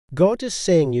God is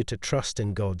saying you to trust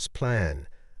in God's plan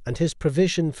and His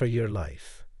provision for your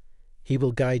life. He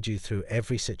will guide you through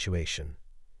every situation.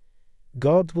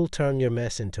 God will turn your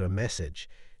mess into a message,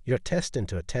 your test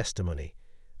into a testimony,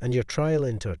 and your trial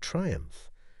into a triumph.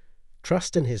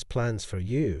 Trust in His plans for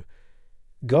you.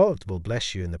 God will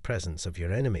bless you in the presence of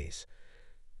your enemies.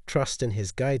 Trust in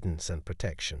His guidance and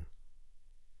protection.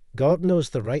 God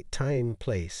knows the right time,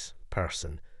 place,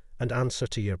 person, and answer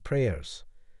to your prayers.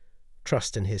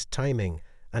 Trust in His timing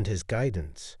and His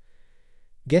guidance.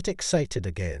 Get excited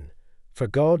again, for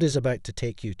God is about to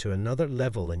take you to another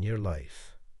level in your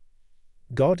life.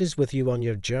 God is with you on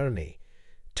your journey,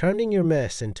 turning your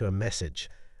mess into a message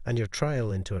and your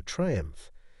trial into a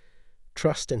triumph.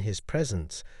 Trust in His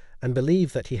presence and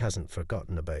believe that He hasn't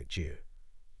forgotten about you.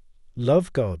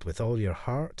 Love God with all your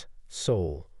heart,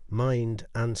 soul, mind,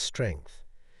 and strength.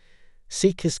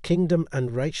 Seek His kingdom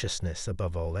and righteousness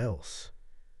above all else.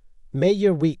 May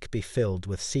your week be filled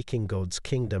with seeking God's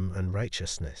kingdom and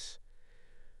righteousness.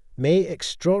 May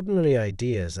extraordinary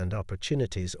ideas and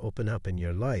opportunities open up in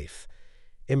your life.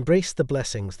 Embrace the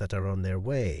blessings that are on their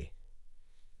way.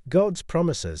 God's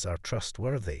promises are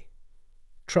trustworthy.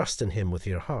 Trust in Him with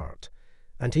your heart,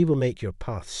 and He will make your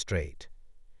path straight.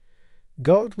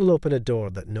 God will open a door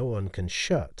that no one can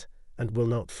shut and will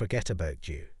not forget about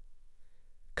you.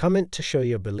 Come in to show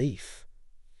your belief.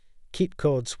 Keep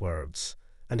God's words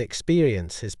and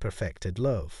experience His perfected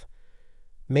love.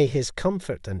 May His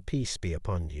comfort and peace be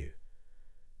upon you.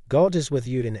 God is with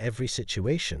you in every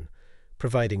situation,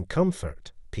 providing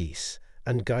comfort, peace,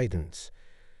 and guidance.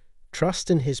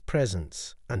 Trust in His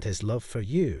presence and His love for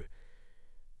you.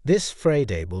 This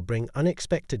Friday will bring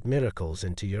unexpected miracles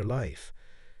into your life.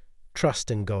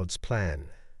 Trust in God's plan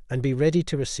and be ready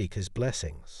to receive His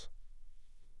blessings.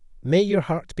 May your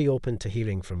heart be open to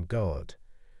hearing from God.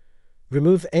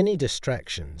 Remove any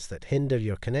distractions that hinder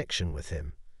your connection with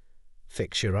Him.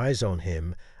 Fix your eyes on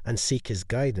Him and seek His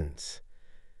guidance.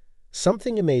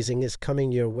 Something amazing is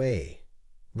coming your way.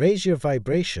 Raise your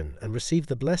vibration and receive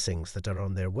the blessings that are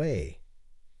on their way.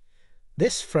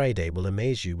 This Friday will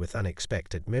amaze you with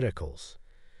unexpected miracles.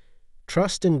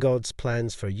 Trust in God's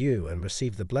plans for you and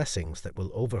receive the blessings that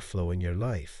will overflow in your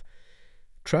life.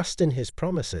 Trust in His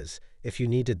promises if you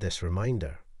needed this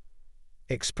reminder.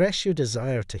 Express your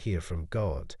desire to hear from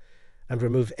God and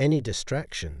remove any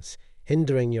distractions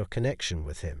hindering your connection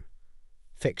with Him.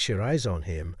 Fix your eyes on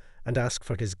Him and ask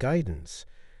for His guidance.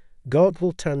 God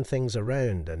will turn things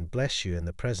around and bless you in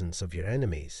the presence of your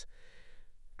enemies.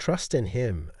 Trust in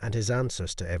Him and His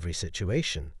answers to every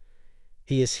situation.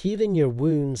 He is healing your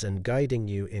wounds and guiding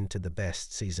you into the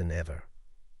best season ever.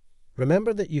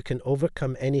 Remember that you can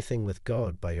overcome anything with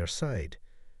God by your side.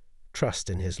 Trust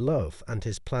in His love and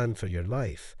His plan for your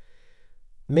life.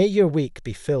 May your week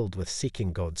be filled with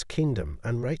seeking God's kingdom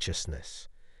and righteousness.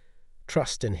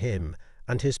 Trust in Him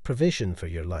and His provision for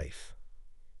your life.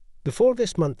 Before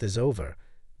this month is over,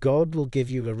 God will give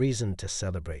you a reason to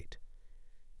celebrate.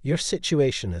 Your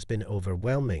situation has been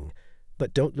overwhelming,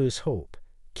 but don't lose hope.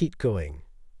 Keep going.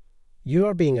 You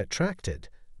are being attracted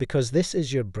because this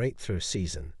is your breakthrough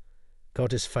season.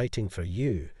 God is fighting for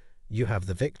you. You have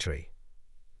the victory.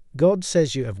 God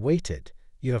says you have waited,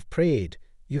 you have prayed,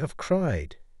 you have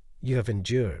cried, you have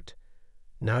endured.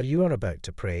 Now you are about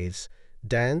to praise,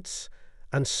 dance,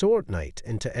 and soar at night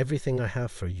into everything I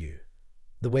have for you.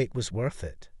 The wait was worth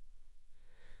it.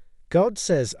 God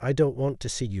says, I don't want to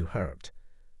see you hurt.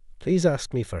 Please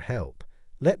ask me for help.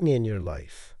 Let me in your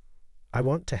life. I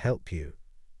want to help you.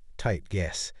 Type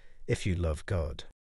yes if you love God.